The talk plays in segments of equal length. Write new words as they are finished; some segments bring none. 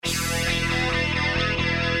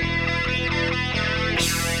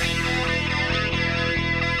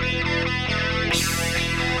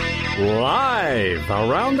Live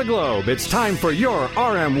around the globe, it's time for your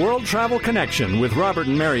RM World Travel Connection with Robert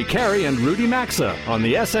and Mary Carey and Rudy Maxa on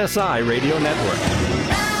the SSI Radio Network.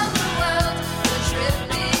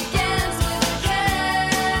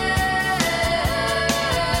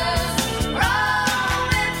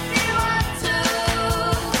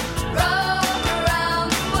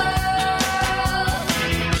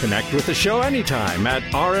 Connect with the show anytime at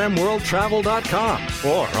rmworldtravel.com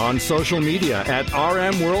or on social media at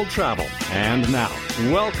rmworldtravel. And now,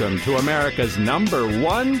 welcome to America's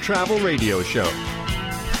 #1 travel radio show.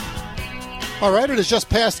 All right, it is just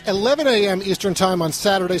past 11 a.m. Eastern Time on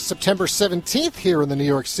Saturday, September 17th here in the New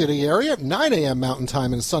York City area, 9 a.m. Mountain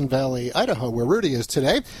Time in Sun Valley, Idaho, where Rudy is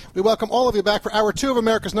today. We welcome all of you back for Hour 2 of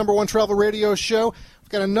America's #1 travel radio show.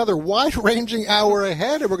 Got another wide-ranging hour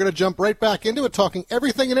ahead, and we're going to jump right back into it, talking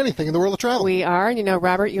everything and anything in the world of travel. We are. And, you know,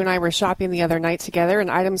 Robert, you and I were shopping the other night together,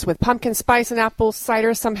 and items with pumpkin spice and apple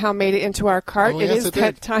cider somehow made it into our cart. It is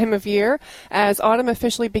that time of year, as autumn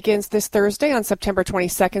officially begins this Thursday on September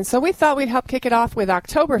 22nd. So we thought we'd help kick it off with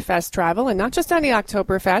Oktoberfest travel, and not just any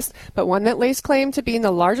Oktoberfest, but one that lays claim to being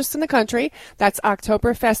the largest in the country. That's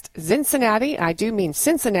Oktoberfest Cincinnati. I do mean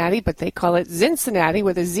Cincinnati, but they call it Cincinnati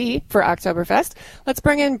with a Z for Oktoberfest. Let's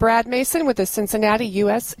bring in Brad Mason with the Cincinnati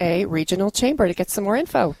USA Regional Chamber to get some more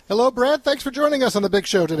info. Hello, Brad. Thanks for joining us on the big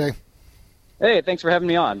show today. Hey, thanks for having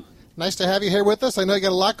me on. Nice to have you here with us. I know you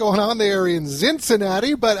got a lot going on there in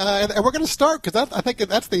Cincinnati, but and we're going to start because I think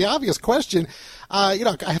that's the obvious question.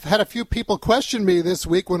 I've had a few people question me this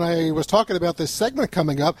week when I was talking about this segment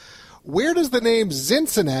coming up. Where does the name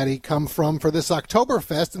Cincinnati come from for this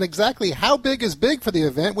Oktoberfest, and exactly how big is big for the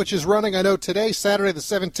event, which is running, I know, today, Saturday the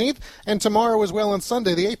 17th, and tomorrow as well on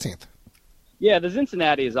Sunday the 18th? Yeah, the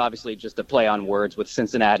Cincinnati is obviously just a play on words with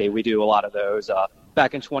Cincinnati. We do a lot of those.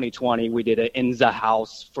 Back in 2020, we did an In the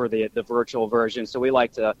House for the virtual version, so we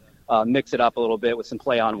like to mix it up a little bit with some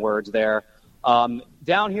play on words there.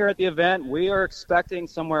 Down here at the event, we are expecting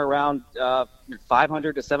somewhere around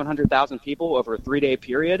 500 to 700,000 people over a 3-day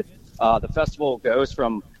period. The festival goes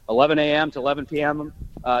from 11 a.m. to 11 p.m.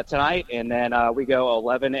 Tonight, and then we go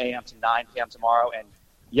 11 a.m. to 9 p.m. tomorrow. And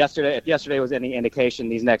if yesterday was any indication,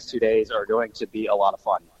 these next 2 days are going to be a lot of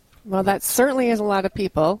fun. Well, that certainly is a lot of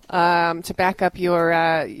people to back up your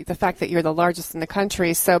the fact that you're the largest in the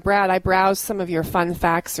country. So, Brad, I browsed some of your fun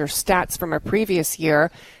facts or stats from a previous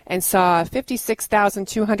year and saw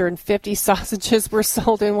 56,250 sausages were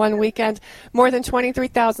sold in one weekend, more than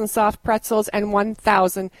 23,000 soft pretzels, and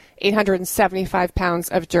 1,875 pounds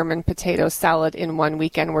of German potato salad in one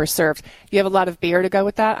weekend were served. You have a lot of beer to go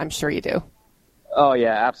with that? I'm sure you do. Oh,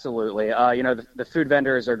 yeah, absolutely. The food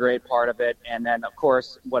vendors are a great part of it. And then, of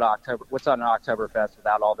course, what's on an Oktoberfest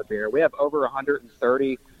without all the beer? We have over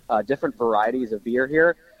 130 different varieties of beer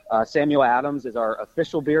here. Samuel Adams is our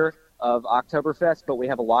official beer of Oktoberfest, but we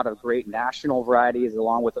have a lot of great national varieties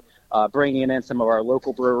along with bringing in some of our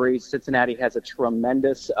local breweries. Cincinnati has a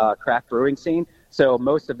tremendous craft brewing scene, so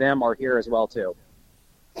most of them are here as well, too.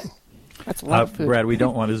 That's a lot of food. Brad,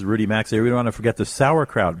 this is Rudy Max here. We don't want to forget the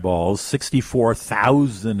sauerkraut balls,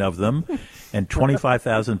 64,000 of them, and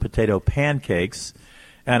 25,000 potato pancakes.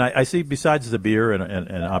 And I see, besides the beer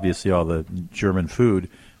and obviously all the German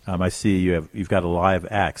food, I see you've got a live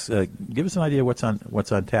acts. Give us an idea what's on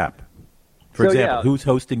tap. For example, who's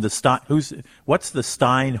hosting the Stein? What's the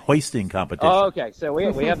Stein hoisting competition? Oh, okay. So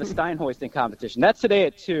we have the Stein hoisting competition. That's today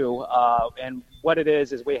at 2. And what it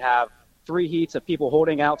is we have 3 heats of people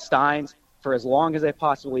holding out steins for as long as they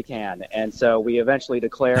possibly can. And so we eventually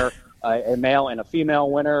declare a male and a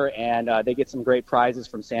female winner, and they get some great prizes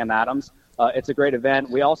from Sam Adams. It's a great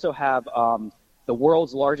event. We also have the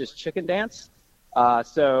world's largest chicken dance.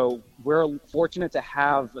 So we're fortunate to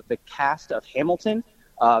have the cast of Hamilton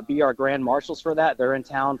be our grand marshals for that. They're in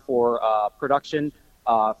town for production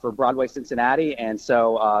for Broadway Cincinnati, and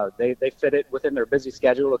so they fit it within their busy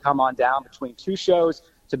schedule to come on down between 2 shows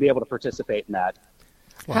to be able to participate in that.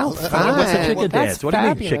 How fun. What's a chicken dance? That's what do you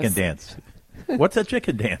mean fabulous. chicken dance? What's a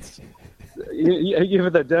chicken dance? You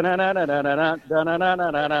have the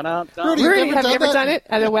Rudy, have you ever done it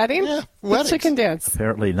at a wedding? Yeah, The weddings. chicken dance.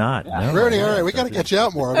 Apparently not. No. Rudy, all right, we got to get you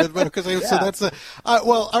out more. So that's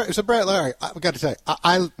all right. So Brad, all right, I got to tell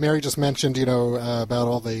you, Mary just mentioned, about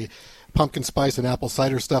all the pumpkin spice and apple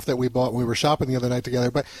cider stuff that we bought when we were shopping the other night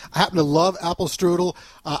together. But I happen to love apple strudel.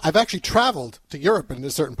 I've actually traveled to Europe and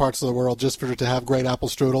to certain parts of the world just to have great apple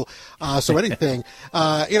strudel. So anything,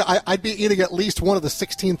 I'd be eating at least one of the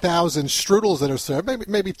 16,000 strudels that are served,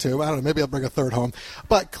 maybe 2. I don't know. Maybe I'll bring a 3rd home.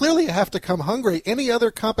 But clearly, you have to come hungry. Any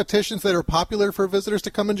other competitions that are popular for visitors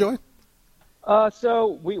to come enjoy?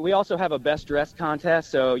 So we also have a best dressed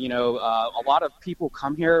contest. So, a lot of people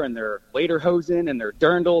come here in their lederhosen and their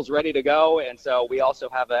dirndls ready to go. And so we also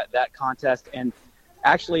have that contest. And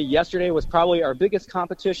actually yesterday was probably our biggest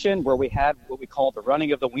competition, where we had what we call the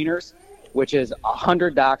running of the wieners, which is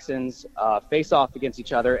 100 dachshunds face off against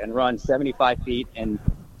each other and run 75 feet in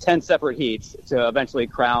 10 separate heats to eventually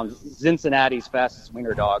crown Cincinnati's fastest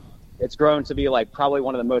wiener dog. It's grown to be like probably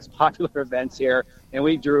one of the most popular events here, and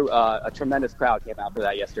we drew a tremendous crowd came out for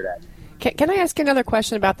that yesterday. Can I ask another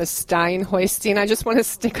question about the stein hoisting? I just want to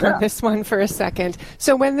stick on this one for a second.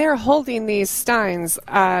 So when they're holding these steins,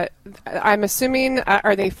 I'm assuming,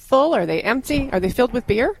 are they full? Are they empty? Are they filled with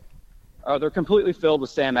beer? They're completely filled with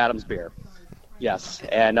Sam Adams beer. Yes,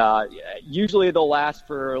 and usually they'll last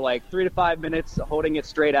for like 3 to 5 minutes, holding it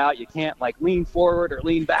straight out. You can't like lean forward or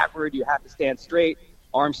lean backward. You have to stand straight,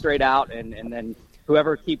 arms straight out, and then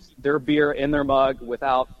whoever keeps their beer in their mug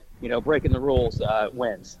without breaking the rules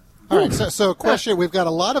wins. All right, so question. We've got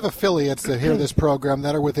a lot of affiliates that hear this program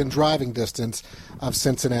that are within driving distance of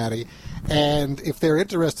Cincinnati. And if they're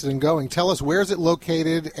interested in going, tell us where is it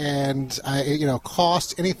located and,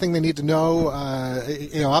 cost, anything they need to know.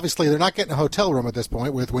 Obviously they're not getting a hotel room at this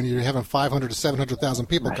point when you're having 500 to 700,000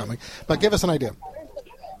 people coming. But give us an idea.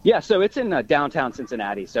 Yeah, so it's in downtown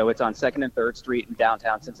Cincinnati. So it's on 2nd and 3rd Street in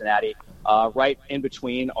downtown Cincinnati, right in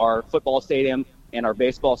between our football stadium and our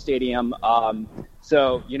baseball stadium.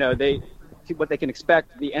 So, what they can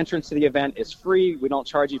expect, the entrance to the event is free. We don't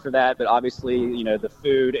charge you for that, but obviously, the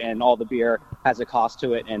food and all the beer has a cost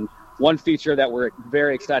to it. And one feature that we're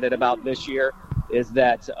very excited about this year is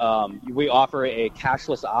that we offer a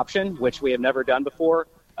cashless option, which we have never done before.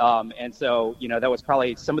 And so, that was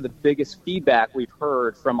probably some of the biggest feedback we've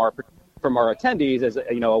heard from our attendees as,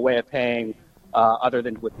 a way of paying other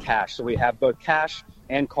than with cash. So we have both cash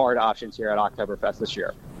and card options here at Oktoberfest this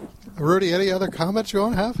year. Rudy, any other comments you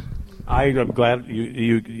want to have? I'm glad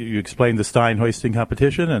you explained the stein hoisting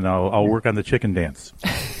competition, and I'll work on the chicken dance.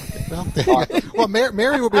 Well,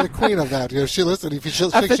 Mary will be the queen of that. She listen. If she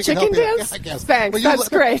the can chicken help dance? You, I guess. Thanks, that's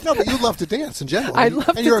great. No, but you love to dance in general. I love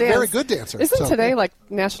to dance. And you're a very good dancer. Isn't today like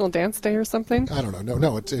National Dance Day or something? I don't know.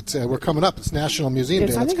 No, it's we're coming up. It's National Museum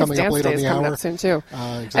Day. I think It's coming up later in the hour. Coming up soon too.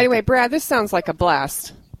 Exactly. Anyway, Brad, this sounds like a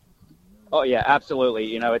blast. Oh, yeah,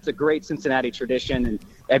 absolutely. It's a great Cincinnati tradition, and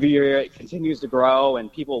every year it continues to grow, and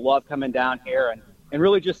people love coming down here and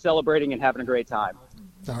really just celebrating and having a great time.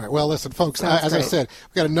 All right. Well, listen, folks, as great. I said,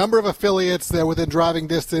 we've got a number of affiliates that are within driving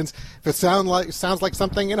distance. If it sounds like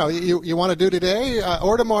something, you want to do today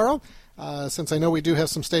or tomorrow, since I know we do have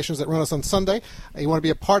some stations that run us on Sunday, you want to be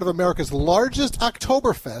a part of America's largest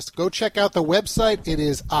Oktoberfest, go check out the website. It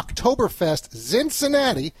is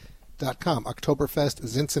OktoberfestCincinnati.com.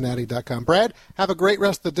 OktoberfestCincinnati.com. Brad, have a great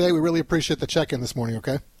rest of the day. We really appreciate the check-in this morning,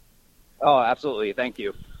 okay? Oh, absolutely. Thank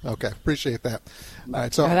you. Okay, appreciate that. All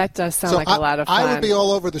right, so that does sound like a lot of fun. I would be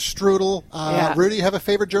all over the strudel. Rudy, you have a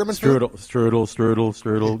favorite German food?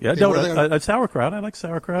 Strudel. Yeah, sauerkraut. I like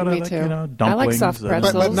sauerkraut. Me I like, too. dumplings. I like soft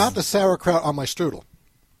pretzels. But not the sauerkraut on my strudel.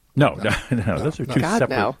 No, those are two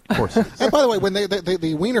separate courses. And by the way, when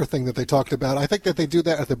the wiener thing that they talked about, I think that they do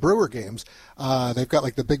that at the Brewer games. They've got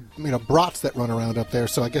like the big brats that run around up there,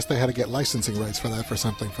 so I guess they had to get licensing rights for that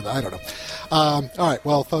I don't know. All right,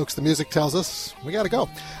 well, folks, the music tells us we got to go.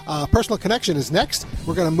 Personal Connection is next.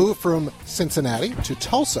 We're going to move from Cincinnati to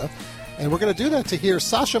Tulsa, and we're going to do that to hear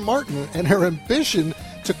Sasha Martin and her ambition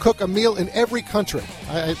to cook a meal in every country.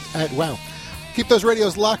 Wow. Keep those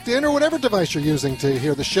radios locked in or whatever device you're using to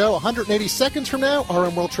hear the show. 180 seconds from now,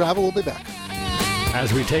 RM World Travel will be back.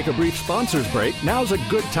 As we take a brief sponsors break, now's a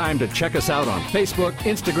good time to check us out on Facebook,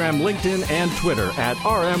 Instagram, LinkedIn, and Twitter at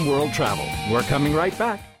RM World Travel. We're coming right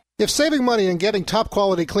back. If saving money and getting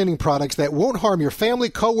top-quality cleaning products that won't harm your family,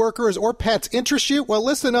 coworkers, or pets interests you, well,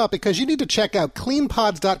 listen up, because you need to check out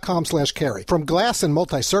cleanpods.com/carry. From glass and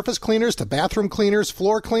multi-surface cleaners to bathroom cleaners,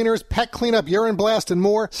 floor cleaners, pet cleanup, urine blast, and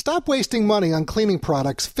more, stop wasting money on cleaning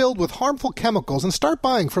products filled with harmful chemicals and start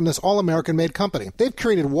buying from this all-American-made company. They've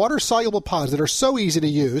created water-soluble pods that are so easy to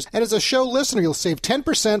use, and as a show listener, you'll save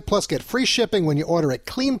 10% plus get free shipping when you order at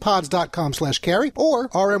cleanpods.com/carry or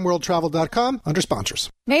rmworldtravel.com under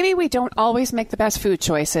sponsors. Maybe we don't always make the best food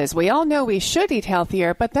choices. We all know we should eat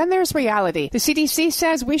healthier, but then there's reality. The CDC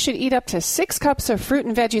says we should eat up to 6 cups of fruit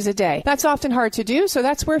and veggies a day. That's often hard to do, so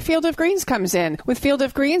that's where Field of Greens comes in. With Field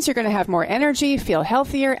of Greens, you're going to have more energy, feel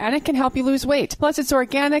healthier, and it can help you lose weight. Plus, it's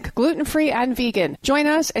organic, gluten-free, and vegan. Join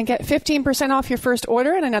us and get 15% off your first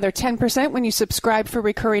order and another 10% when you subscribe for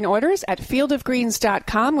recurring orders at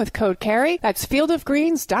fieldofgreens.com with code CARRY. That's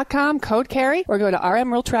fieldofgreens.com, code CARRY, or go to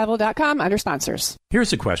rmworldtravel.com under sponsors.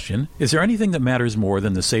 Here's a question question, is there anything that matters more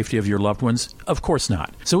than the safety of your loved ones? Of course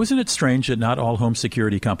not. So isn't it strange that not all home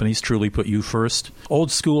security companies truly put you first? Old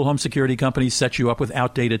school home security companies set you up with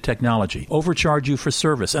outdated technology, overcharge you for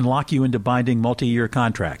service, and lock you into binding multi-year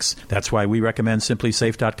contracts. That's why we recommend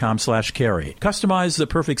simplysafe.com/carry. Customize the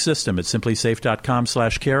perfect system at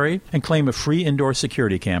simplysafe.com/carry and claim a free indoor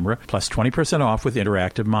security camera plus 20% off with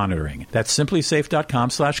interactive monitoring. That's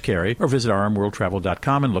simplysafe.com/carry or visit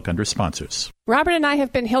rmworldtravel.com and look under sponsors. Robert and I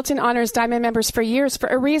have been Hilton Honors Diamond members for years for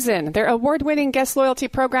a reason. Their award-winning guest loyalty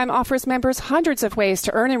program offers members hundreds of ways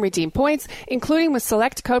to earn and redeem points, including with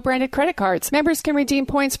select co-branded credit cards. Members can redeem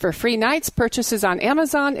points for free nights, purchases on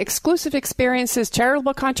Amazon, exclusive experiences,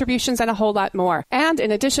 charitable contributions, and a whole lot more. And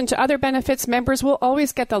in addition to other benefits, members will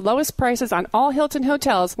always get the lowest prices on all Hilton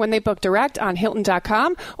hotels when they book direct on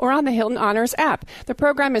Hilton.com or on the Hilton Honors app. The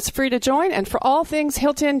program is free to join, and for all things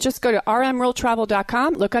Hilton, just go to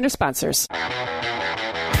rmworldtravel.com, look under sponsors.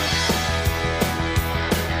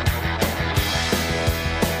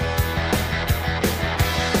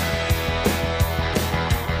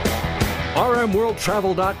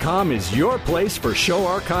 rmworldtravel.com is your place for show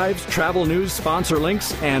archives, travel news, sponsor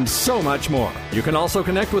links, and so much more. You can also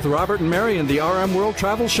connect with Robert and Mary and the RM World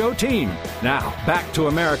Travel Show team. Now, back to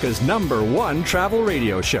America's #1 travel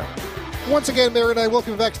radio show. Once again, Mary and I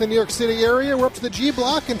welcome you back to the New York City area. We're up to the G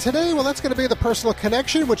Block, and today, well, that's going to be the Personal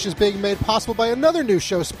Connection, which is being made possible by another new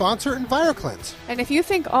show sponsor, EnviroCleanse. And if you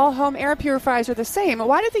think all home air purifiers are the same,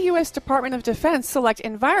 why did the U.S. Department of Defense select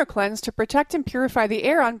EnviroCleanse to protect and purify the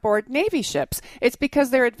air on board Navy ships? It's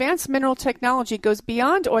because their advanced mineral technology goes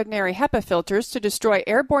beyond ordinary HEPA filters to destroy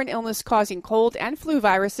airborne illness-causing cold and flu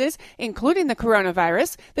viruses, including the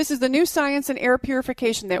coronavirus. This is the new science in air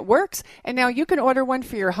purification that works, and now you can order one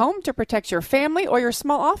for your home to protect your family or your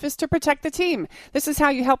small office to protect the team. This is how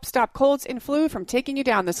you help stop colds and flu from taking you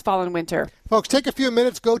down this fall and winter. Folks, take a few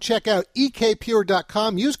minutes, go check out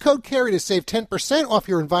ekpure.com. Use code CARRY to save 10% off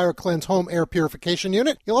your EnviroCleanse home air purification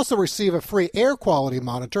unit. You'll also receive a free air quality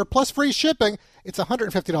monitor plus free shipping. It's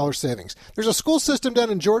 $150 savings. There's a school system down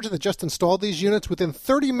in Georgia that just installed these units. Within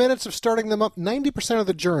 30 minutes of starting them up, 90% of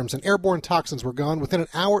the germs and airborne toxins were gone. Within an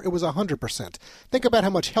hour, it was 100%. Think about how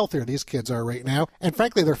much healthier these kids are right now. And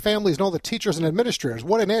frankly, their families and all the teachers and administrators,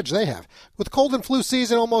 what an edge they have. With cold and flu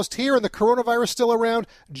season almost here and the coronavirus still around,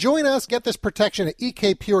 join us. Get this protection at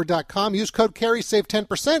ekpure.com. Use code CARRY, save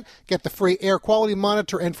 10%. Get the free air quality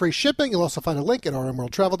monitor and free shipping. You'll also find a link at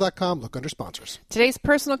rmworldtravel.com. Look under sponsors. Today's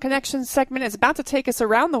Personal Connection segment is about to take us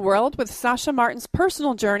around the world with Sasha Martin's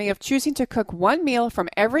personal journey of choosing to cook one meal from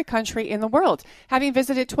every country in the world. Having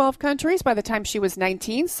visited 12 countries by the time she was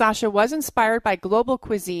 19, Sasha was inspired by global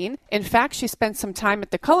cuisine. In fact, she spent some time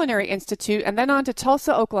at the Culinary Institute and then on to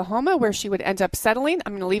Tulsa, Oklahoma, where she would end up settling.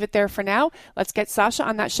 I'm going to leave it there for now. Let's get Sasha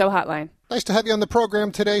on that show hotline. Nice to have you on the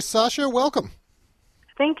program today, Sasha. Welcome.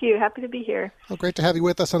 Thank you. Happy to be here. Well, great to have you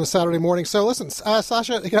with us on a Saturday morning. So listen,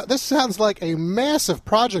 Sasha, this sounds like a massive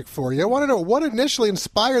project for you. I want to know what initially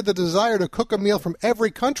inspired the desire to cook a meal from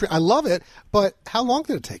every country. I love it, but how long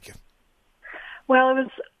did it take you? Well, it was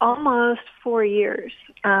almost 4 years.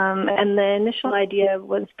 And the initial idea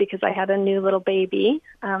was because I had a new little baby,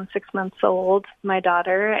 6 months old, my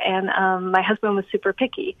daughter, and my husband was super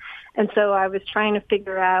picky. And so I was trying to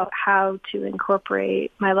figure out how to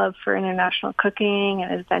incorporate my love for international cooking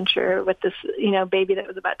and adventure with this, baby that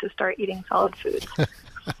was about to start eating solid foods.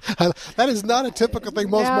 That is not a typical thing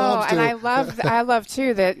most moms do. And I love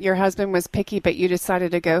too that your husband was picky, but you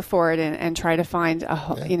decided to go for it and try to find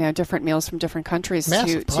different meals from different countries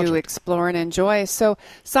to explore and enjoy. So,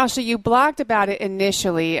 Sasha, you blogged about it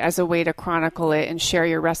initially as a way to chronicle it and share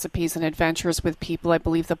your recipes and adventures with people. I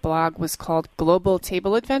believe the blog was called Global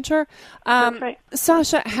Table Adventure. That's right.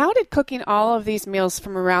 Sasha, how did cooking all of these meals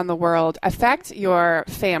from around the world affect your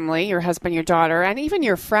family, your husband, your daughter, and even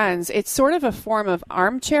your friends? It's sort of a form of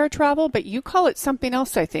armchair travel, but you call it something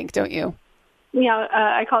else, I think, don't you? Yeah,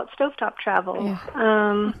 I call it stovetop travel. Yeah.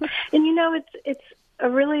 And it's a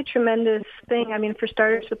really tremendous thing. I mean, for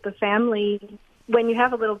starters, with the family, when you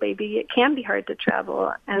have a little baby, it can be hard to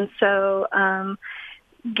travel, and so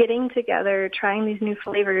getting together, trying these new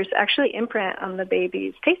flavors, actually imprint on the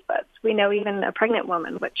baby's taste buds. We know even a pregnant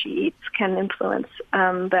woman, what she eats can influence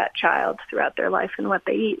that child throughout their life and what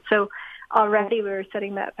they eat. So already we were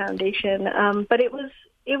setting that foundation, but it was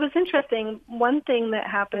interesting. One thing that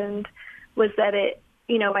happened was that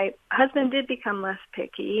my husband did become less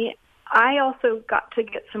picky. I also got to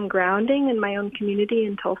get some grounding in my own community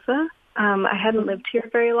in Tulsa. I hadn't lived here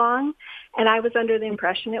very long, and I was under the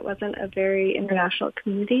impression it wasn't a very international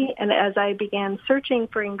community. And as I began searching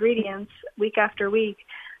for ingredients week after week,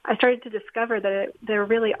 I started to discover that there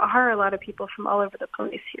really are a lot of people from all over the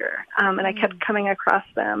place here, and I kept coming across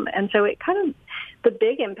them. And so it kind of, the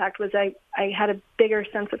big impact was I had a bigger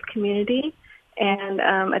sense of community and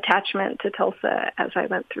attachment to Tulsa as I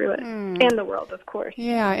went through it, and the world, of course.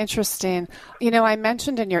 Yeah, interesting. You know, I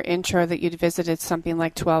mentioned in your intro that you'd visited something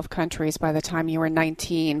like 12 countries by the time you were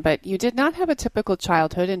 19, but you did not have a typical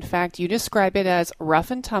childhood. In fact, you describe it as rough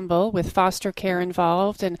and tumble with foster care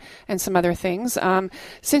involved and some other things.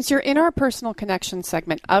 Since you're in our personal connection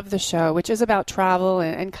segment of the show, which is about travel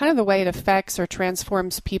and kind of the way it affects or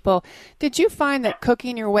transforms people, did you find that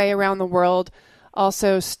cooking your way around the world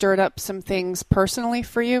also stirred up some things personally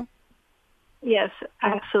for you? Yes,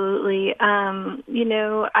 absolutely.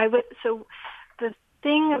 So the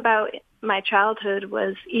thing about my childhood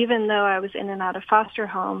was, even though I was in and out of foster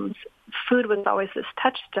homes, food was always this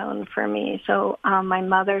touchstone for me. So my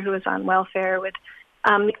mother, who was on welfare, would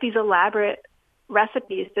make these elaborate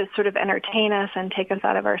recipes to sort of entertain us and take us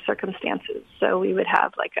out of our circumstances. So we would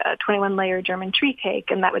have like a 21-layer German tree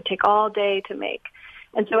cake, and that would take all day to make.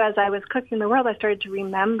 And so as I was cooking the world, I started to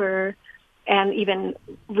remember and even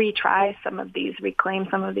reclaim some of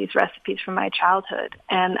these recipes from my childhood.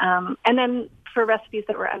 And then for recipes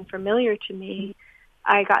that were unfamiliar to me,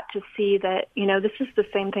 I got to see that, this is the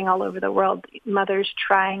same thing all over the world. Mothers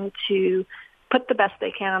trying to put the best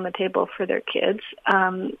they can on the table for their kids,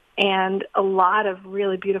 and a lot of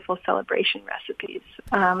really beautiful celebration recipes.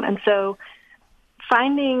 And so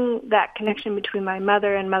finding that connection between my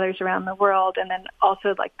mother and mothers around the world, and then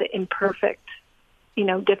also like the imperfect,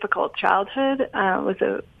 difficult childhood, was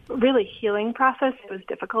a really healing process. It was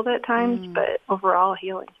difficult at times, but overall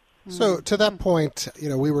healing. So to that point,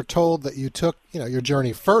 we were told that you took, your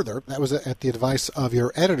journey further. That was at the advice of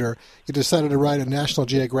your editor. You decided to write a National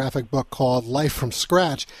Geographic book called Life from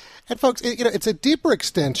Scratch. And folks, it's a deeper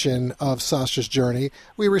extension of Sasha's journey.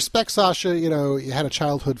 We respect Sasha. You had a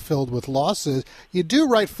childhood filled with losses. You do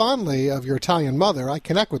write fondly of your Italian mother. I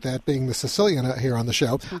connect with that, being the Sicilian here on the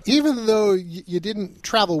show. Even though you didn't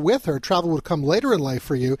travel with her, travel would come later in life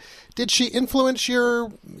for you. Did she influence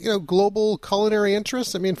your, global culinary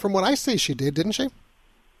interests? I mean, from what I see, she did, didn't she?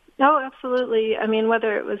 No, absolutely. I mean,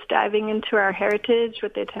 whether it was diving into our heritage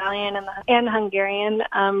with the Italian and Hungarian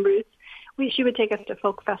roots, she would take us to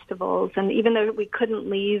folk festivals. And even though we couldn't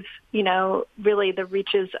leave, really the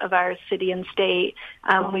reaches of our city and state,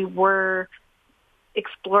 we were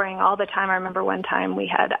exploring all the time. I remember one time we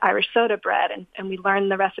had Irish soda bread, and we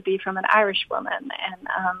learned the recipe from an Irish woman. And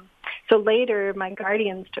so later my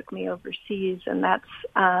guardians took me overseas, and that's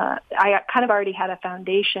I kind of already had a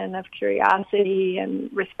foundation of curiosity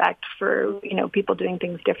and respect for, people doing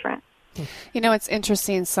things different. It's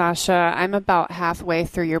interesting, Sasha. I'm about halfway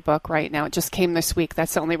through your book right now. It just came this week.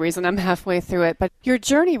 That's the only reason I'm halfway through it. But your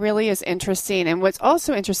journey really is interesting. And what's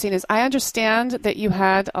also interesting is I understand that you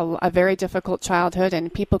had a very difficult childhood,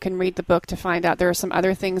 and people can read the book to find out there are some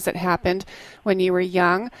other things that happened when you were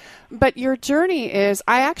young. But your journey is,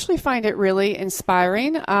 I actually find it really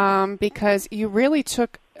inspiring because you really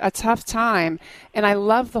took a tough time, and I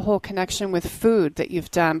love the whole connection with food that you've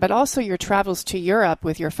done, but also your travels to Europe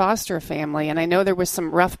with your foster family. And I know there was some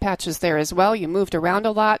rough patches there as well. You moved around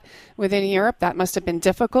a lot within Europe. That must have been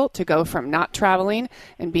difficult to go from not traveling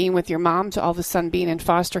and being with your mom to all of a sudden being in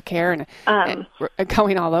foster care and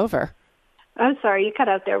going all over. I'm sorry, you cut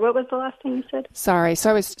out there. What was the last thing you said? Sorry. So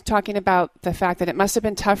I was talking about the fact that it must have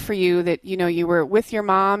been tough for you that, you were with your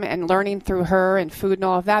mom and learning through her and food and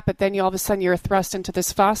all of that, but then all of a sudden you're thrust into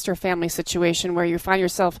this foster family situation where you find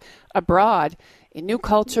yourself abroad in new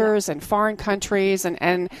cultures and foreign countries.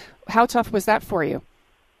 And how tough was that for you?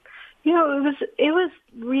 It was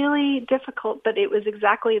really difficult, but it was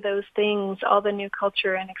exactly those things, all the new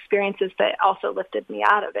culture and experiences, that also lifted me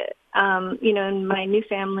out of it. In my new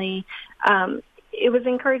family, it was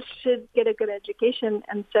encouraged to get a good education,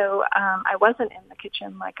 and so I wasn't in the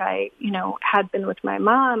kitchen like I, had been with my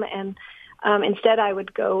mom, and instead I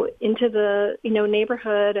would go into the,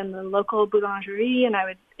 neighborhood and the local boulangerie, and I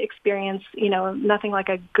would experience, nothing like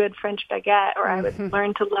a good French baguette, or I would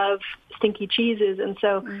learn to love stinky cheeses. And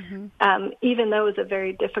so even though it was a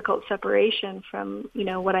very difficult separation from,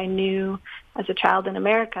 what I knew as a child in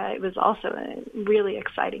America, it was also a really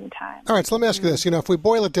exciting time. All right, so let me ask you this. If we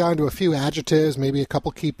boil it down to a few adjectives, maybe a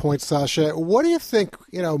couple key points, Sasha, what do you think,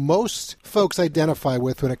 most folks identify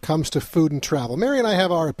with when it comes to food and travel? Mary and I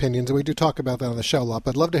have our opinions, and we do talk about that on the show a lot,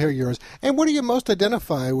 but I'd love to hear yours. And what do you most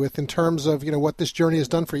identify with in terms of, what this journey has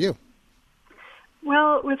done for you?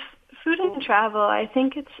 Well, with food and travel, I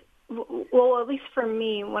think it's, at least for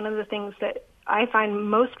me, one of the things that I find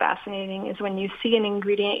most fascinating is when you see an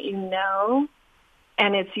ingredient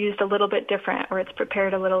and it's used a little bit different, or it's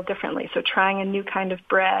prepared a little differently. So trying a new kind of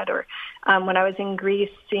bread, or when I was in Greece,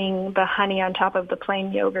 seeing the honey on top of the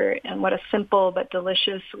plain yogurt, and what a simple but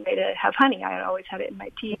delicious way to have honey. I had always had it in my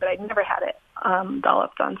tea, but I'd never had it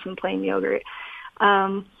dolloped on some plain yogurt.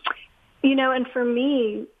 And for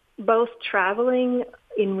me, both traveling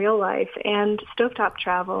in real life and stovetop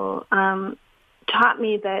travel taught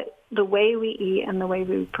me that the way we eat and the way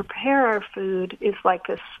we prepare our food is like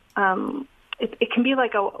this. It can be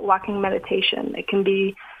like a walking meditation. It can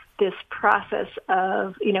be this process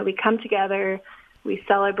of, we come together, we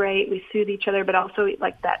celebrate, we soothe each other, but also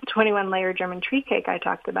like that 21-layer German tree cake I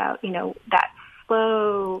talked about, that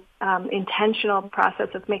slow, intentional process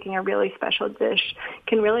of making a really special dish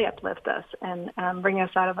can really uplift us and bring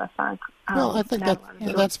us out of a funk. Well, I think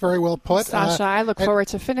that's very well put. Sasha, I look forward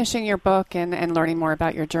to finishing your book and learning more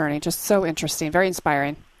about your journey. Just so interesting, very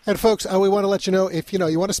inspiring. And folks, we want to let you know, if you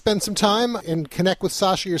want to spend some time and connect with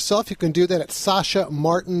Sasha yourself, you can do that at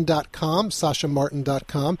SashaMartin.com,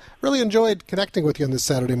 SashaMartin.com. Really enjoyed connecting with you on this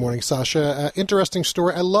Saturday morning, Sasha. Interesting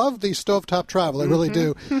story. I love the stovetop travel. I really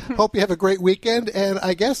do. Hope you have a great weekend. And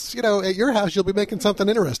I guess, at your house, you'll be making something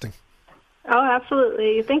interesting. Oh,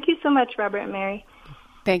 absolutely. Thank you so much, Robert and Mary.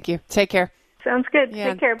 Thank you. Take care. Sounds good. Yeah,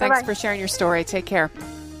 take care. Bye-bye. Thanks for sharing your story. Take care.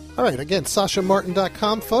 All right, again,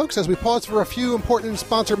 SashaMartin.com, folks. As we pause for a few important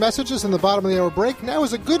sponsor messages in the bottom of the hour break, now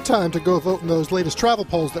is a good time to go vote in those latest travel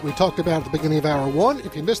polls that we talked about at the beginning of Hour 1.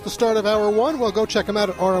 If you missed the start of Hour 1, well, go check them out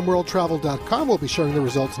at rmworldtravel.com. We'll be sharing the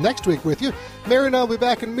results next week with you. Mary and I will be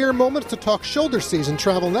back in mere moments to talk shoulder season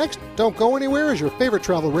travel next. Don't go anywhere as your favorite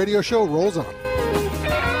travel radio show rolls on.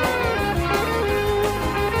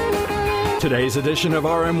 Today's edition of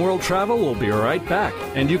RM World Travel will be right back,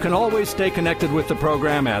 and you can always stay connected with the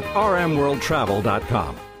program at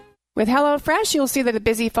rmworldtravel.com. With HelloFresh, you'll see that a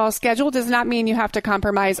busy fall schedule does not mean you have to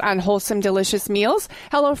compromise on wholesome, delicious meals.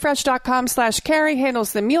 HelloFresh.com/Carrie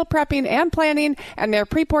handles the meal prepping and planning, and their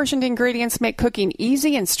pre-portioned ingredients make cooking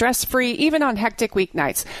easy and stress-free, even on hectic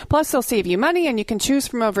weeknights. Plus, they'll save you money, and you can choose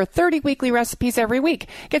from over 30 weekly recipes every week.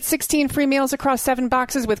 Get 16 free meals across 7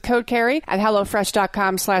 boxes with code Carrie at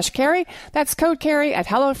HelloFresh.com/Carrie. That's code Carrie at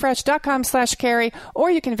HelloFresh.com/Carrie, or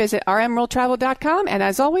you can visit rmworldtravel.com, and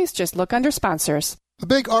as always, just look under sponsors. A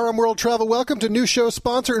big RM World Travel welcome to new show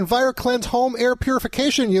sponsor EnviroCleanse Home Air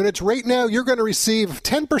Purification Units. Right now, you're going to receive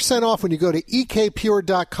 10% off when you go to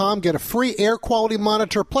ekpure.com. Get a free air quality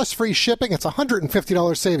monitor plus free shipping. It's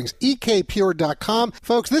 $150 savings. ekpure.com.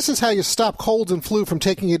 Folks, this is how you stop colds and flu from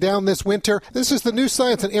taking you down this winter. This is the new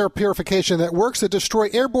science in air purification that works to destroy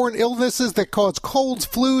airborne illnesses that cause colds,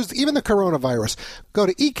 flus, even the coronavirus. Go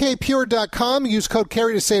to ekpure.com. Use code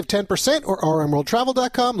Carrie to save 10% or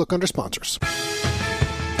rmworldtravel.com. Look under sponsors.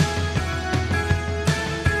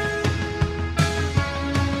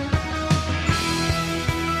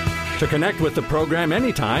 To connect with the program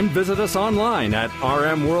anytime, visit us online at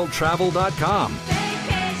rmworldtravel.com.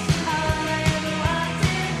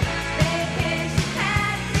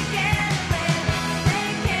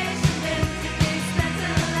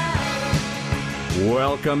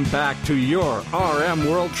 Welcome back to your RM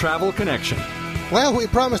World Travel Connection. Well, we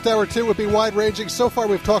promised Hour 2 would be wide-ranging. So far,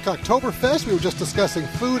 we've talked Oktoberfest. We were just discussing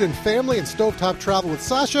food and family and stovetop travel with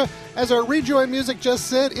Sasha. As our rejoin music just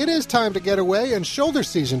said, it is time to get away, and shoulder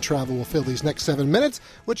season travel will fill these next 7 minutes,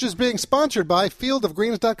 which is being sponsored by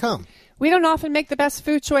fieldofgreens.com. We don't often make the best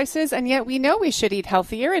food choices, and yet we know we should eat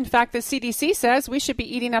healthier. In fact, the CDC says we should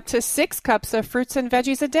be eating up to 6 cups of fruits and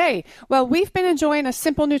veggies a day. Well, we've been enjoying a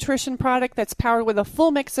simple nutrition product that's powered with a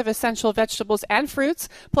full mix of essential vegetables and fruits,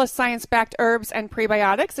 plus science-backed herbs and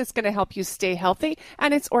prebiotics. It's going to help you stay healthy,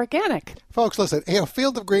 and it's organic. Folks, listen,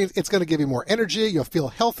 Field of Greens, it's going to give you more energy. You'll feel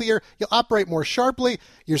healthier. You'll operate more sharply.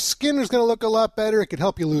 Your skin is going to look a lot better. It can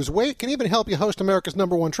help you lose weight. It can even help you host America's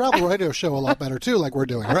 #1 travel radio show a lot better, too, like we're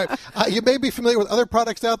doing, right? You may be familiar with other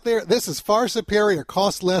products out there. This is far superior,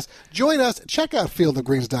 costs less. Join us. Check out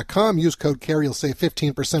fieldofgreens.com. Use code Carrie. You'll save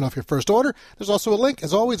 15% off your first order. There's also a link,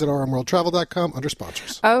 as always, at rmworldtravel.com under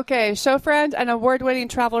sponsors. Okay, show friend and award-winning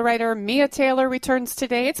travel writer Mia Taylor returns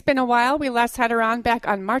today. It's been a while. We last had her on back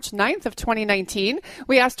on March 9th of 2019.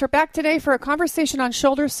 We asked her back today for a conversation on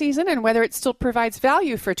shoulder season and whether it still provides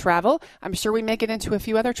value for travel. I'm sure we may get into a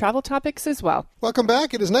few other travel topics as well. Welcome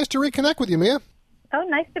back. It is nice to reconnect with you, Mia. Oh,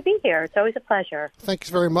 nice to be here. It's always a pleasure. Thanks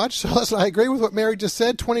very much. So, listen, I agree with what Mary just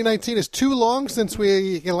said. 2019 is too long since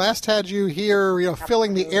we last had you here,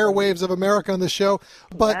 filling the airwaves of America on the show.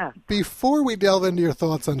 But before we delve into your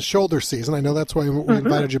thoughts on shoulder season, I know that's why we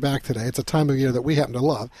invited you back today. It's a time of year that we happen to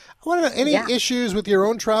love. I want to know, any issues with your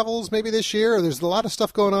own travels maybe this year? There's a lot of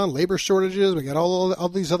stuff going on, labor shortages. We got all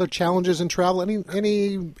these other challenges in travel.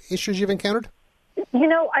 Any issues you've encountered? You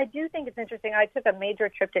know, I do think it's interesting. I took a major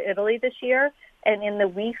trip to Italy this year, and in the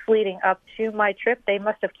weeks leading up to my trip, they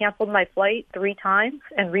must have canceled my flight 3 times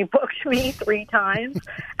and rebooked me 3 times.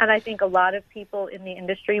 And I think a lot of people in the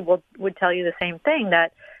industry would tell you the same thing,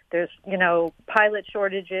 that there's, pilot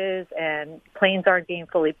shortages and planes aren't being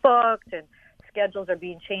fully booked and schedules are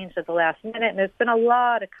being changed at the last minute. And there's been a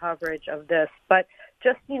lot of coverage of this. But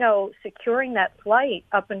just, securing that flight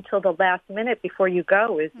up until the last minute before you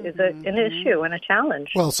go is an issue and a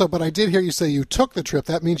challenge. Well, but I did hear you say you took the trip.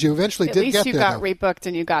 That means you eventually did get there. At least you got rebooked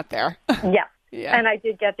and you got there. Yeah. Yeah. And I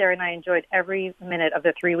did get there, and I enjoyed every minute of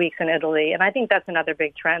the 3 weeks in Italy. And I think that's another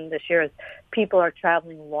big trend this year is people are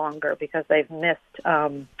traveling longer because they've missed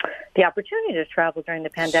the opportunity to travel during the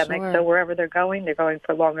pandemic. Sure. So wherever they're going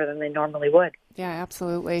for longer than they normally would. Yeah,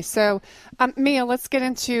 absolutely. So, Mia, let's get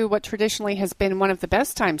into what traditionally has been one of the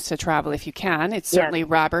best times to travel if you can. It's certainly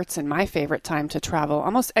Robert's and my favorite time to travel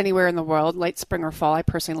almost anywhere in the world, late spring or fall. I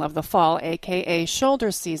personally love the fall, a.k.a.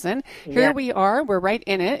 shoulder season. Here we are. We're right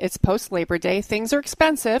in it. It's post-Labor Day. Things are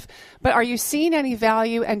expensive, but are you seeing any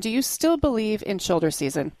value, and do you still believe in shoulder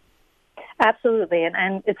season? Absolutely,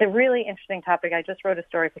 and it's a really interesting topic. I just wrote a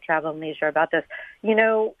story for Travel and Leisure about this.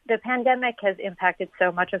 The pandemic has impacted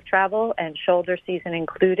so much of travel, and shoulder season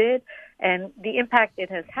included, and the impact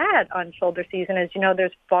it has had on shoulder season is,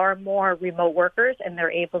 there's far more remote workers, and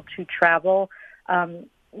they're able to travel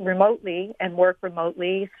remotely and work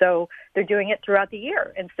remotely, so they're doing it throughout the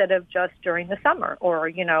year instead of just during the summer or,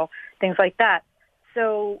 things like that.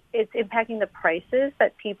 So it's impacting the prices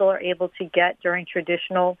that people are able to get during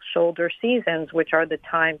traditional shoulder seasons, which are the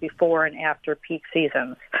time before and after peak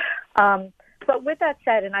seasons. But with that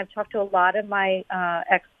said, and I've talked to a lot of my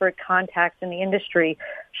expert contacts in the industry,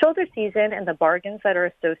 shoulder season and the bargains that are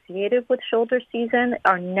associated with shoulder season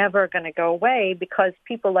are never going to go away because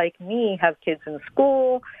people like me have kids in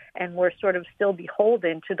school, and we're sort of still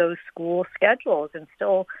beholden to those school schedules, and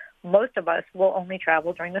still most of us will only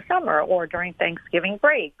travel during the summer or during Thanksgiving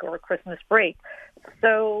break or Christmas break.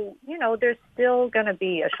 So, there's still going to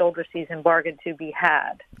be a shoulder season bargain to be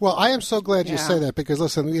had. Well, I am so glad you say that because,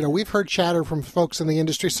 listen, we've heard chatter from folks in the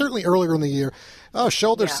industry, certainly earlier in the year,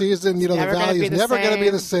 shoulder season, the value is never going to be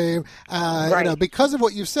the same. Because of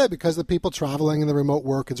what you've said, because of the people traveling and the remote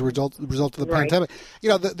work as a result of the pandemic.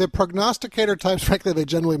 The prognosticator types, frankly, they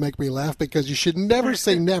generally make me laugh because you should never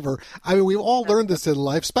say never. I mean, we've all learned this in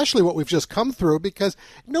life, especially what we've just come through, because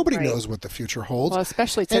nobody knows what the future holds. Well,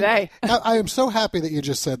 especially today. I am so happy that you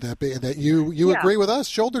just said that you agree with us.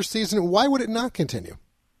 Shoulder season, why would it not continue?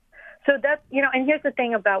 So that's, and here's the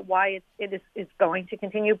thing about why it is going to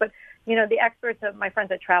continue. But, the experts, my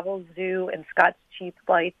friends at Travel Zoo and Scott's Cheap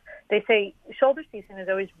Flights, they say shoulder season is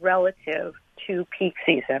always relative to peak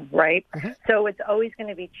season, right? Mm-hmm. So it's always going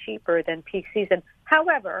to be cheaper than peak season.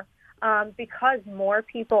 However, because more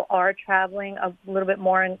people are traveling a little bit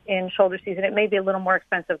more in shoulder season, it may be a little more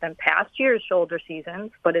expensive than past year's shoulder seasons,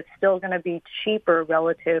 but it's still going to be cheaper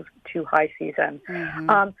relative to high season.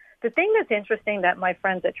 Mm-hmm. The thing that's interesting that my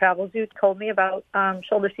friends at Travel Zoo told me about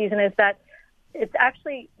shoulder season is that it's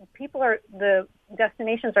actually the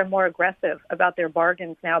destinations are more aggressive about their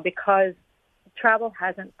bargains now because travel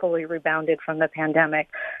hasn't fully rebounded from the pandemic.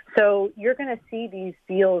 So you're going to see these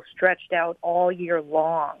deals stretched out all year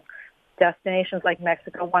long. Destinations like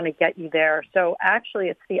Mexico want to get you there. So actually,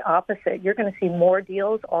 it's the opposite. You're going to see more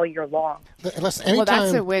deals all year long. That's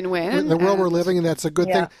a win-win. The world we're living in, that's a good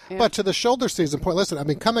thing. Yeah. But to the shoulder season point, listen, I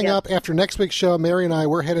mean, coming up after next week's show, Mary and I,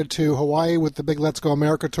 we're headed to Hawaii with the big Let's Go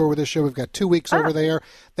America tour with this show. We've got 2 weeks over there.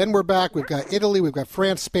 Then we're back. We've got Italy. We've got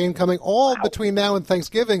France, Spain coming, all between now and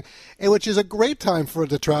Thanksgiving, which is a great time for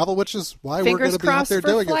it to travel, which is why we're going to be out there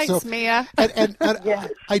doing flights, it. So, Mia. And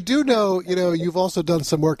I do know, you've also done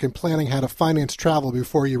some work in planning how to finance travel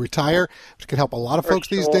before you retire, which can help a lot of folks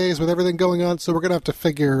these days with everything going on. So we're going to have to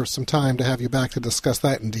figure some time to have you back to discuss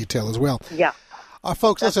that in detail as well. Yeah.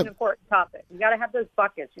 Folks, that's listen. An important topic. You got to have those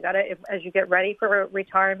buckets. You got to, as you get ready for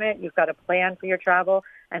retirement, you've got to plan for your travel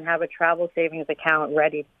and have a travel savings account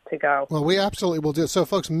ready to go. Well, we absolutely will do it. So,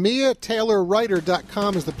 folks,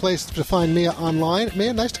 MiaTaylorWriter.com is the place to find Mia online.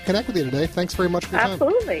 Mia, nice to connect with you today. Thanks very much for your time.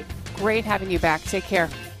 Absolutely. Great having you back. Take care.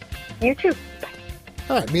 You too.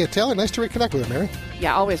 All right, Mia Taylor, nice to reconnect with her, Mary.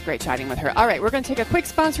 Yeah, always great chatting with her. All right, we're going to take a quick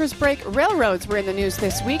sponsors break. Railroads were in the news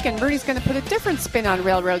this week, and Rudy's going to put a different spin on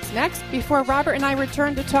railroads next before Robert and I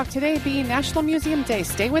return to talk today being National Museum Day.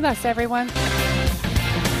 Stay with us, everyone.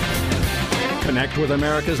 Connect with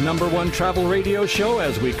America's #1 travel radio show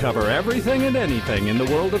as we cover everything and anything in the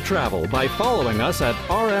world of travel by following us at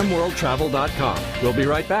rmworldtravel.com. We'll be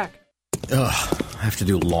right back. Ugh, I have to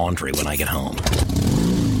do laundry when I get home.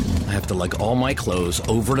 I have to lug all my clothes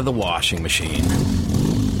over to the washing machine.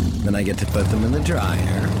 Then I get to put them in the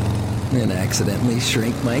dryer and accidentally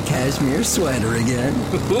shrink my cashmere sweater again.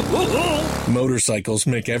 Motorcycles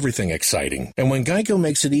make everything exciting. And when Geico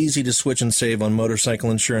makes it easy to switch and save on motorcycle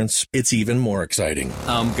insurance, it's even more exciting.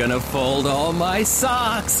 I'm gonna fold all my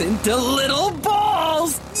socks into little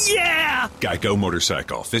balls! Yeah! Geico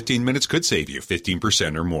Motorcycle. 15 minutes could save you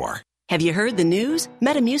 15% or more. Have you heard the news?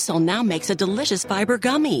 Metamucil now makes a delicious fiber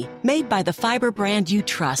gummy. Made by the fiber brand you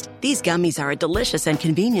trust, these gummies are a delicious and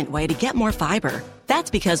convenient way to get more fiber. That's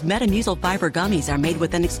because Metamucil fiber gummies are made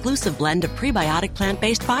with an exclusive blend of prebiotic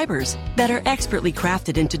plant-based fibers that are expertly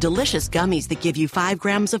crafted into delicious gummies that give you 5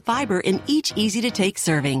 grams of fiber in each easy-to-take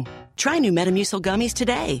serving. Try new Metamucil gummies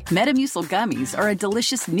today. Metamucil gummies are a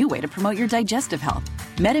delicious new way to promote your digestive health.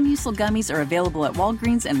 Metamucil gummies are available at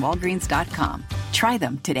Walgreens and Walgreens.com. Try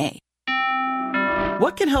them today.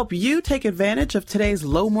 What can help you take advantage of today's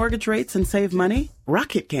low mortgage rates and save money?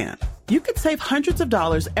 Rocket can. You could save hundreds of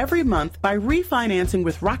dollars every month by refinancing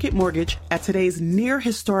with Rocket Mortgage at today's near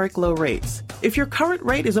historic low rates. If your current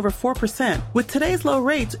rate is over 4%, with today's low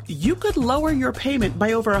rates, you could lower your payment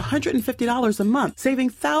by over $150 a month, saving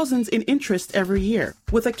thousands in interest every year.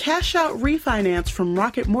 With a cash-out refinance from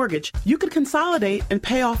Rocket Mortgage, you could consolidate and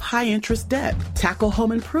pay off high-interest debt, tackle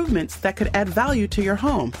home improvements that could add value to your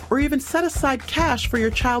home, or even set aside cash for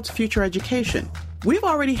your child's future education. We've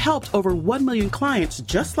already helped over 1 million clients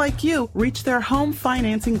just like you reach their home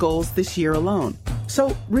financing goals this year alone.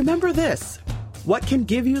 So remember this. What can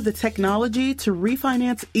give you the technology to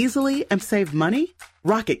refinance easily and save money?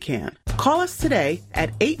 Rocket can. Call us today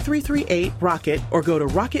at 8338-ROCKET or go to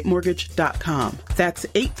rocketmortgage.com. That's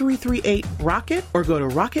 8338-ROCKET or go to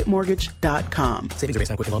rocketmortgage.com. Savings are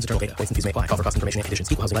based on quick loans, internal data. Points and fees may apply. Call for cost information and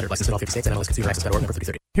conditions. Equal housing lender. Licensed in all 50 states. NMLS Consumer Access.org. Number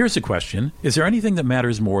 3030. Here's a question. Is there anything that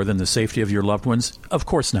matters more than the safety of your loved ones? Of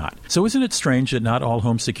course not. So isn't it strange that not all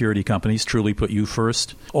home security companies truly put you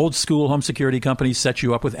first? Old school home security companies set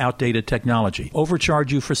you up with outdated technology,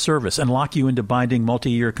 overcharge you for service, and lock you into binding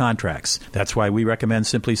multi-year contracts. That's why we recommend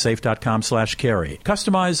simplysafe.com/carry.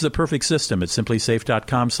 Customize the perfect system at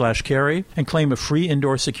simplysafe.com/carry and claim a free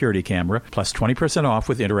indoor security camera plus 20% off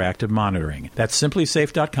with interactive monitoring. That's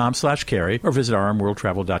simplysafe.com/carry or visit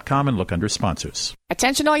rmworldtravel.com and look under sponsors.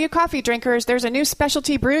 Attention all you coffee drinkers, there's a new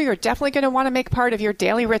specialty brew you're definitely going to want to make part of your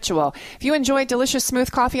daily ritual. If you enjoy delicious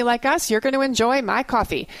smooth coffee like us, you're going to enjoy My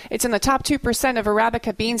Coffee. It's in the top 2% of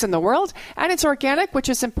Arabica beans in the world, and it's organic, which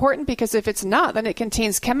is important because if it's not, then it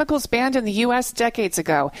contains chemicals banned in the U.S. decades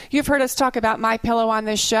ago. You've heard us talk about MyPillow on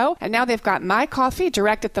this show, and now they've got My Coffee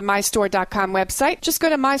direct at the mystore.com website. Just go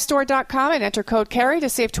to mystore.com and enter code CARRY to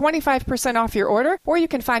save 25% off your order, or you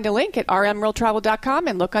can find a link at rmworldtravel.com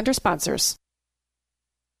and look under sponsors.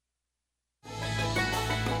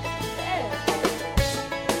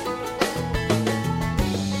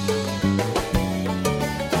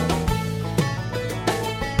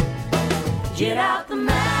 Get out the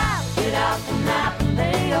map, and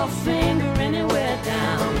lay your finger anywhere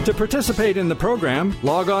down. To participate in the program,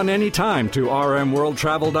 log on anytime to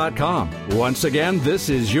rmworldtravel.com. Once again, this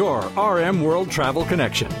is your RM World Travel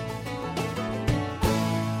Connection.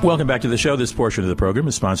 Welcome back to the show. This portion of the program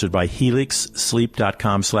is sponsored by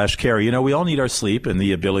HelixSleep.com/carry. You know, we all need our sleep and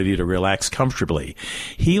the ability to relax comfortably.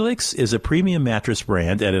 Helix is a premium mattress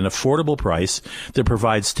brand at an affordable price that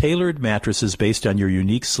provides tailored mattresses based on your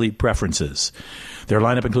unique sleep preferences. Their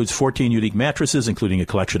lineup includes 14 unique mattresses, including a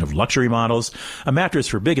collection of luxury models, a mattress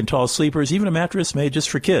for big and tall sleepers, even a mattress made just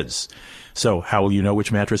for kids. So how will you know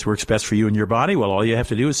which mattress works best for you and your body? Well, all you have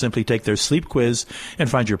to do is simply take their sleep quiz and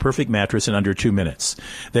find your perfect mattress in under 2 minutes.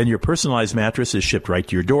 Then your personalized mattress is shipped right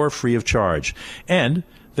to your door free of charge. And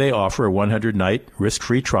they offer a 100-night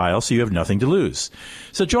risk-free trial, so you have nothing to lose.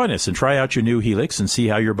 So join us and try out your new Helix and see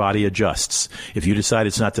how your body adjusts. If you decide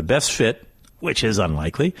it's not the best fit, which is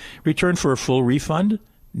unlikely, return for a full refund.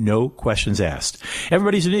 No questions asked.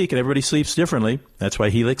 Everybody's unique and everybody sleeps differently. That's why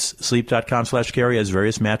HelixSleep.com/carry has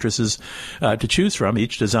various mattresses to choose from,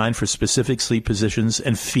 each designed for specific sleep positions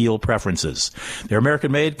and feel preferences. They're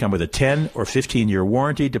American-made, come with a 10 or 15-year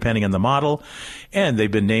warranty, depending on the model, and they've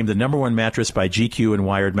been named the #1 mattress by GQ and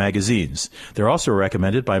Wired magazines. They're also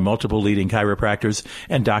recommended by multiple leading chiropractors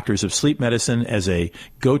and doctors of sleep medicine as a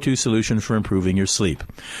go-to solution for improving your sleep.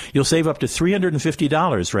 You'll save up to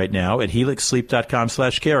 $350 right now at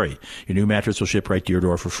HelixSleep.com/carry. Your new mattress will ship right to your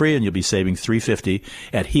door for free, and you'll be saving $350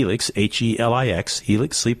 at Helix, Helix,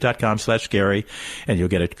 HelixSleep.com/carry, and you'll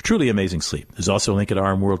get a truly amazing sleep. There's also a link at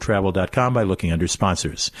rmworldtravel.com by looking under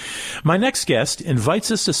sponsors. My next guest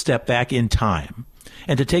invites us to step back in time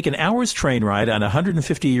and to take an hour's train ride on a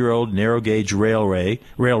 150-year-old narrow-gauge railway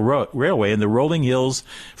in the rolling hills,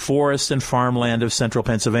 forest, and farmland of central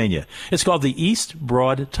Pennsylvania. It's called the East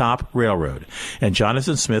Broad Top Railroad, and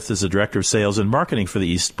Jonathan Smith is the Director of Sales and Marketing for the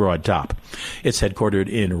East Broad Top. It's headquartered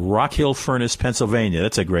in Rock Hill Furnace, Pennsylvania.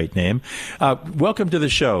 That's a great name. Welcome to the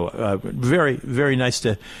show. Very, very nice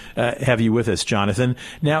to have you with us, Jonathan.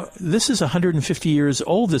 Now, this is 150 years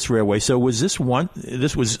old, this railway, so this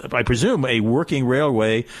was, I presume, a working railway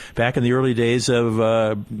back in the early days of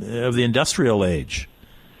the industrial age.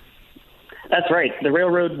 That's right. The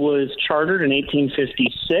railroad was chartered in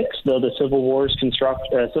 1856, though the Civil War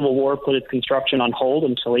put its construction on hold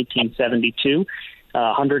until 1872,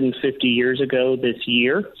 150 years ago this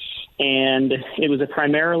year. And it was a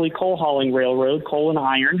primarily coal-hauling railroad, coal and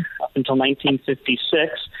iron, up until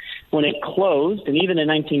 1956, when it closed. And even in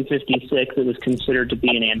 1956, it was considered to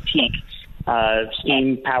be an antique.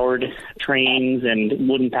 Steam-powered trains and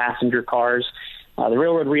wooden passenger cars. The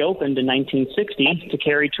railroad reopened in 1960 to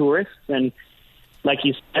carry tourists and, like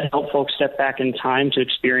you said, help folks step back in time to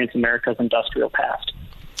experience America's industrial past.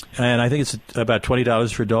 And I think it's about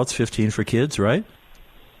 $20 for adults, $15 for kids, right?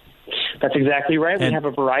 That's exactly right. We have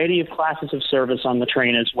a variety of classes of service on the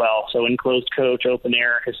train as well. So enclosed coach, open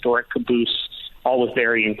air, historic caboose, all with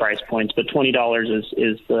varying price points. But $20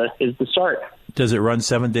 is the start. Does it run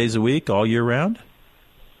 7 days a week, all year round?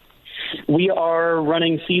 We are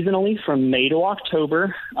running seasonally from May to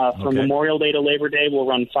October. From Memorial Day to Labor Day, we'll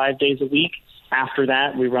run 5 days a week. After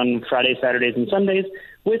that, we run Fridays, Saturdays, and Sundays,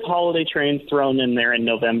 with holiday trains thrown in there in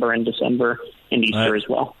November and December and Easter as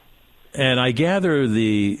well. And I gather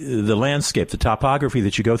the landscape, the topography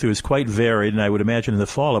that you go through is quite varied, and I would imagine in the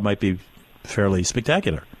fall it might be fairly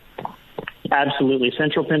spectacular. Absolutely.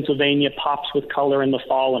 Central Pennsylvania pops with color in the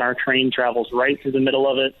fall, and our train travels right through the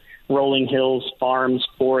middle of it. Rolling hills, farms,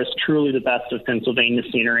 forests, truly the best of Pennsylvania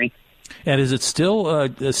scenery. And is it still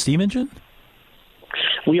a steam engine?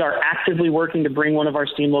 We are actively working to bring one of our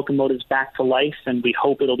steam locomotives back to life, and we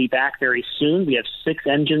hope it'll be back very soon. We have 6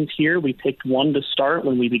 engines here. We picked one to start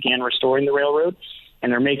when we began restoring the railroad, and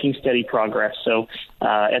they're making steady progress. So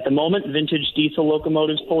at the moment, vintage diesel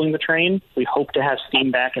locomotives pulling the train. We hope to have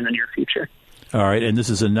steam back in the near future. All right, and this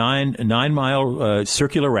is a nine-mile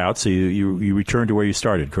circular route, so you return to where you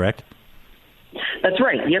started, correct? That's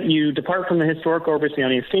right. Yep, you depart from the historic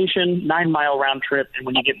Orbisiania station, 9-mile round trip, and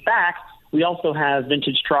when you get back, we also have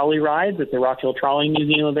vintage trolley rides at the Rock Hill Trolley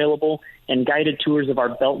Museum available, and guided tours of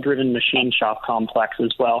our belt-driven machine shop complex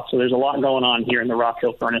as well. So there's a lot going on here in the Rock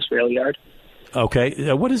Hill Furnace Rail Yard.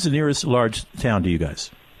 Okay. What is the nearest large town to you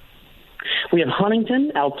guys? We have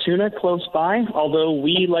Huntington, Altoona close by, although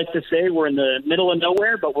we like to say we're in the middle of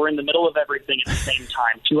nowhere, but we're in the middle of everything at the same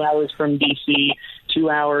time. 2 hours from D.C., 2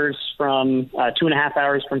 hours from 2.5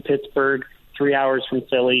 hours from Pittsburgh, 3 hours from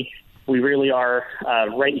Philly. We really are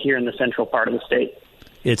right here in the central part of the state.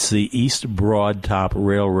 It's the East Broad Top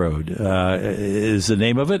Railroad is the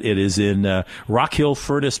name of it. It is in Rock Hill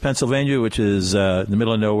Furnace, Pennsylvania, which is in the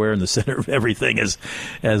middle of nowhere in the center of everything, as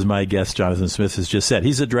my guest Jonathan Smith has just said.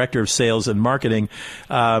 He's the Director of Sales and Marketing,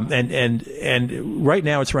 and right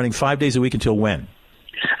now it's running 5 days a week until when?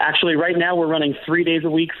 Actually, right now we're running 3 days a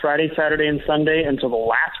week, Friday, Saturday, and Sunday until the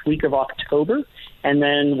last week of October, and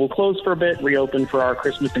then we'll close for a bit, reopen for our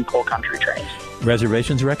Christmas and coal country trains.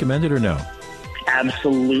 Reservations recommended or no?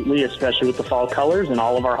 Absolutely, especially with the fall colors and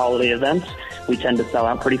all of our holiday events. We tend to sell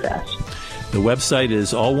out pretty fast. The website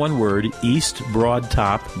is all one word,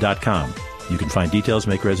 eastbroadtop.com. You can find details,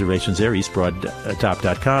 make reservations there,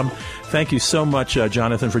 eastbroadtop.com. Thank you so much,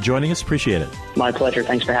 Jonathan, for joining us. Appreciate it. My pleasure.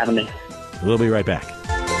 Thanks for having me. We'll be right back.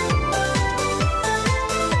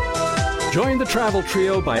 Join the Travel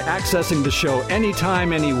Trio by accessing the show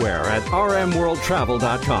anytime, anywhere at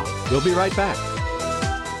rmworldtravel.com. We'll be right back.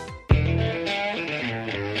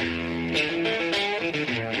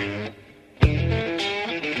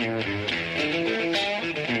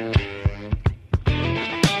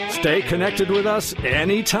 Stay connected with us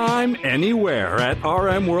anytime, anywhere at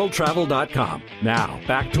rmworldtravel.com. Now,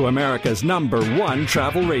 back to America's #1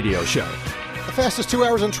 travel radio show. The fastest 2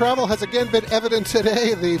 hours in travel has again been evident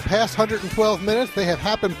today. The past 112 minutes, they have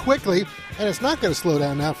happened quickly, and it's not going to slow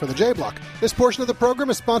down now for the J-Block. This portion of the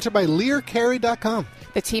program is sponsored by LearCarry.com.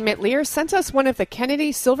 The team at Lear sent us one of the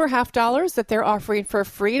Kennedy Silver Half Dollars that they're offering for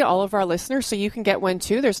free to all of our listeners, so you can get one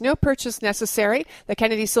too. There's no purchase necessary. The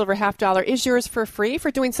Kennedy Silver Half Dollar is yours for free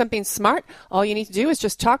for doing something smart. All you need to do is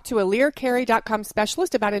just talk to a LearCarry.com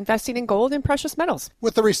specialist about investing in gold and precious metals.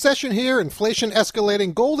 With the recession here, inflation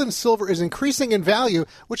escalating, gold and silver is increasing in value,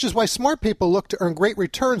 which is why smart people look to earn great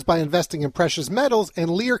returns by investing in precious metals, and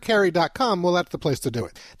LearCarry.com, well, that's the place to do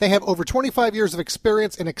it. They have over 25 years of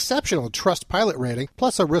experience and exceptional Trustpilot rating,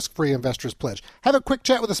 plus a risk-free investor's pledge. Have a quick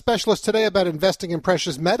chat with a specialist today about investing in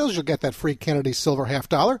precious metals. You'll get that free Kennedy Silver Half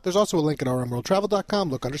Dollar. There's also a link at rmworldtravel.com.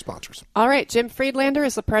 Look under sponsors. All right, Jim Friedlander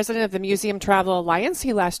is the president of the Museum Travel Alliance.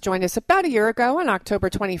 He last joined us about a year ago on October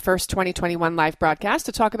 21st, 2021 live broadcast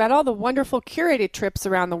to talk about all the wonderful curated trips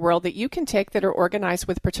around the world that you can take that are organized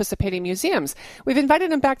with participating museums. We've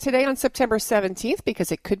invited him back today on September 17th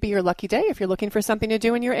because it could be your lucky day if you're looking for something to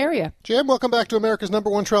do in your area. Jim, welcome back to America's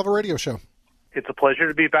 #1 travel radio show. It's a pleasure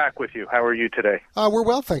to be back with you. How are you today? We're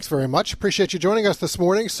well, thanks very much. Appreciate you joining us this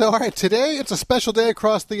morning. So, all right, today it's a special day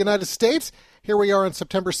across the United States. Here we are on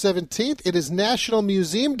September 17th. It is National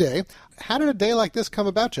Museum Day. How did a day like this come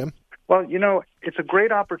about, Jim? Well, it's a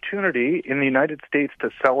great opportunity in the United States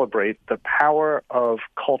to celebrate the power of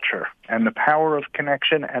culture and the power of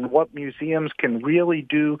connection and what museums can really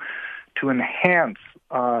do to enhance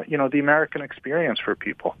the American experience for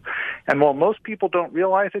people. And while most people don't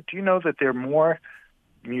realize it, do you know that there are more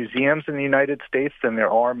museums in the United States than there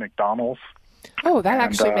are McDonald's? Oh, that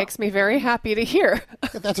actually makes me very happy to hear.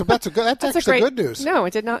 That's actually good news. No, I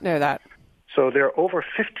did not know that. So there are over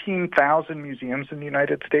 15,000 museums in the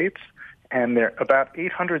United States, and about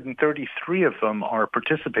 833 of them are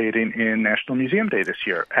participating in National Museum Day this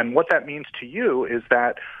year. And what that means to you is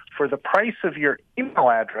that for the price of your email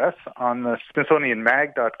address on the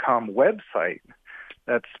SmithsonianMag.com website,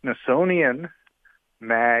 that's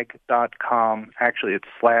SmithsonianMag.com, actually it's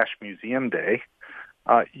 /Museum Day,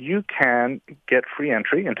 you can get free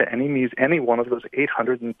entry into any one of those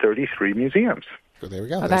 833 museums. So there we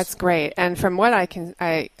go. Oh, that's great. And from what I can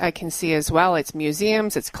see as well, it's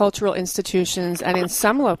museums, it's cultural institutions, and in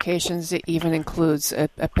some locations it even includes a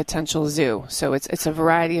potential zoo. So it's a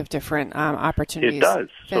variety of different opportunities. It does.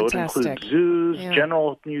 Fantastic. So it includes zoos,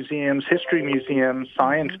 general museums, history museums,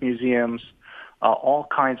 science museums, all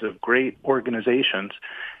kinds of great organizations.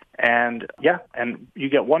 And you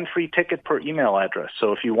get one free ticket per email address.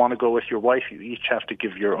 So if you want to go with your wife, you each have to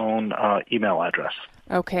give your own email address.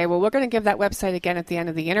 Okay, well, we're going to give that website again at the end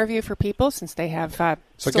of the interview for people since they have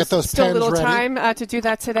still a little ready. time to do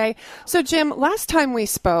that today. So, Jim, last time we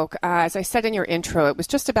spoke, as I said in your intro, it was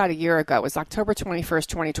just about a year ago. It was October 21st,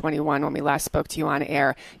 2021 when we last spoke to you on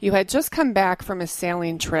air. You had just come back from a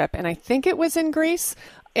sailing trip, and I think it was in Greece.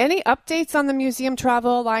 Any updates on the Museum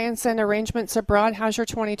Travel Alliance and arrangements abroad? How's your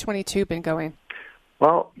 2022 been going?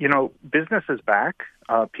 Well, business is back.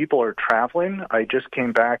 People are traveling. I just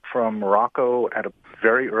came back from Morocco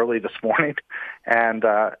very early this morning, and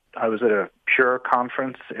I was at a Pure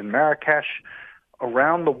conference in Marrakesh.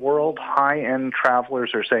 Around the world, high-end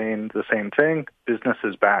travelers are saying the same thing. Business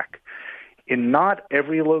is back. In not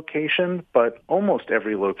every location, but almost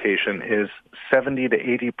every location is 70 to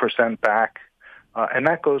 80% back. And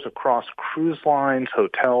that goes across cruise lines,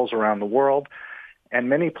 hotels around the world, and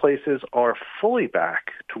many places are fully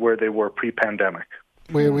back to where they were pre-pandemic.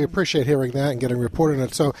 We appreciate hearing that and getting reported on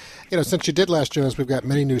it. So, since you did last Jonas, we've got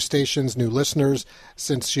many new stations, new listeners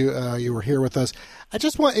since you were here with us. I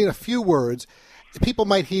just want, in a few words, people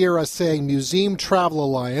might hear us saying Museum Travel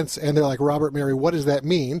Alliance, and they're like, Robert, Mary, what does that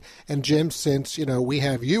mean? And Jim, since, we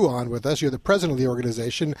have you on with us, you're the president of the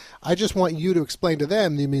organization, I just want you to explain to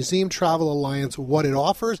them the Museum Travel Alliance, what it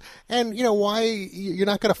offers, and, why you're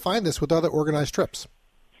not going to find this with other organized trips.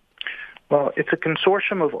 Well, it's a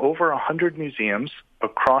consortium of over 100 museums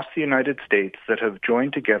across the United States that have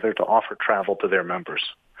joined together to offer travel to their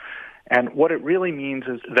members. And what it really means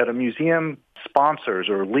is that a museum sponsors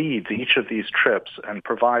or leads each of these trips and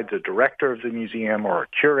provides a director of the museum or a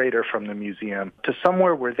curator from the museum to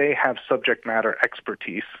somewhere where they have subject matter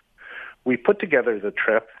expertise. We put together the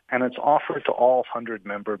trip, and it's offered to all 100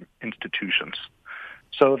 member institutions,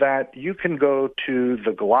 so that you can go to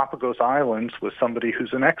the Galapagos Islands with somebody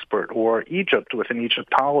who's an expert, or Egypt with an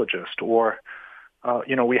Egyptologist, or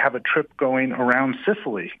we have a trip going around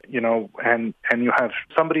Sicily, and you have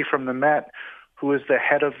somebody from the Met who is the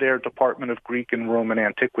head of their Department of Greek and Roman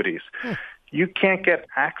Antiquities. You can't get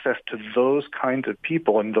access to those kinds of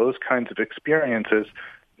people and those kinds of experiences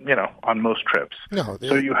on most trips. No,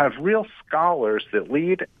 so you have real scholars that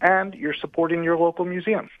lead, and you're supporting your local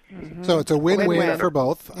museum. Mm-hmm. So it's a win-win for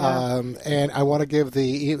both. Yeah. And I want to give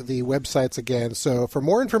the websites again. So for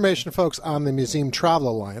more information, folks, on the Museum Travel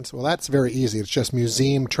Alliance, well, that's very easy. It's just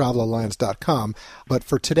museumtravelalliance.com. But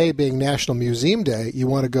for today being National Museum Day, you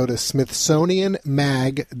want to go to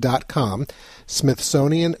smithsonianmag.com,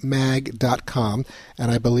 smithsonianmag.com.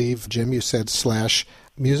 And I believe, Jim, you said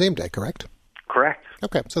 /Museum Day, correct? Correct.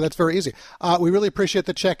 Okay, so that's very easy. We really appreciate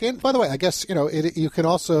the check-in. By the way, I guess, you can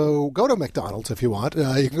also go to McDonald's if you want.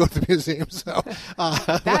 You can go to the museum. So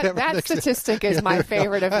that statistic is my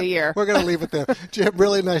favorite of the year. We're going to leave it there. Jim,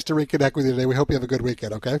 really nice to reconnect with you today. We hope you have a good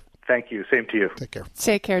weekend, okay? Thank you. Same to you. Take care.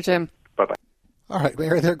 Take care, Jim. Bye-bye. All right,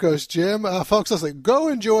 Mary, there goes Jim. Folks, listen, go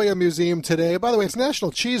enjoy a museum today. By the way, it's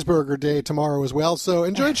National Cheeseburger Day tomorrow as well, so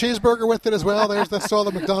enjoy cheeseburger with it as well. That's all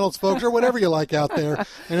the McDonald's folks, or whatever you like out there.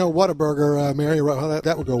 Whataburger, Mary,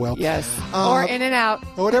 that would go well. Yes, or In-N-Out.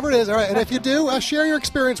 Whatever it is. All right, and if you do, share your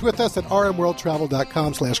experience with us at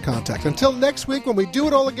rmworldtravel.com/contact. Until next week, when we do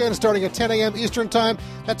it all again, starting at 10 a.m. Eastern Time,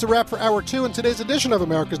 that's a wrap for Hour 2 in today's edition of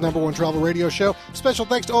America's #1 travel radio show. Special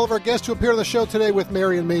thanks to all of our guests who appeared on the show today with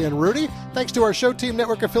Mary and me and Rudy. Thanks to our show team,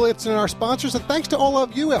 network affiliates, and our sponsors, and thanks to all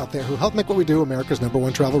of you out there who help make what we do America's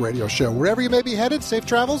 #1 travel radio show. Wherever you may be headed, safe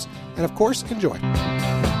travels, and of course, enjoy.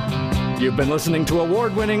 You've been listening to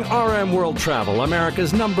award-winning RM World Travel,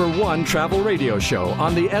 America's #1 travel radio show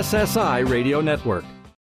on the SSI Radio Network.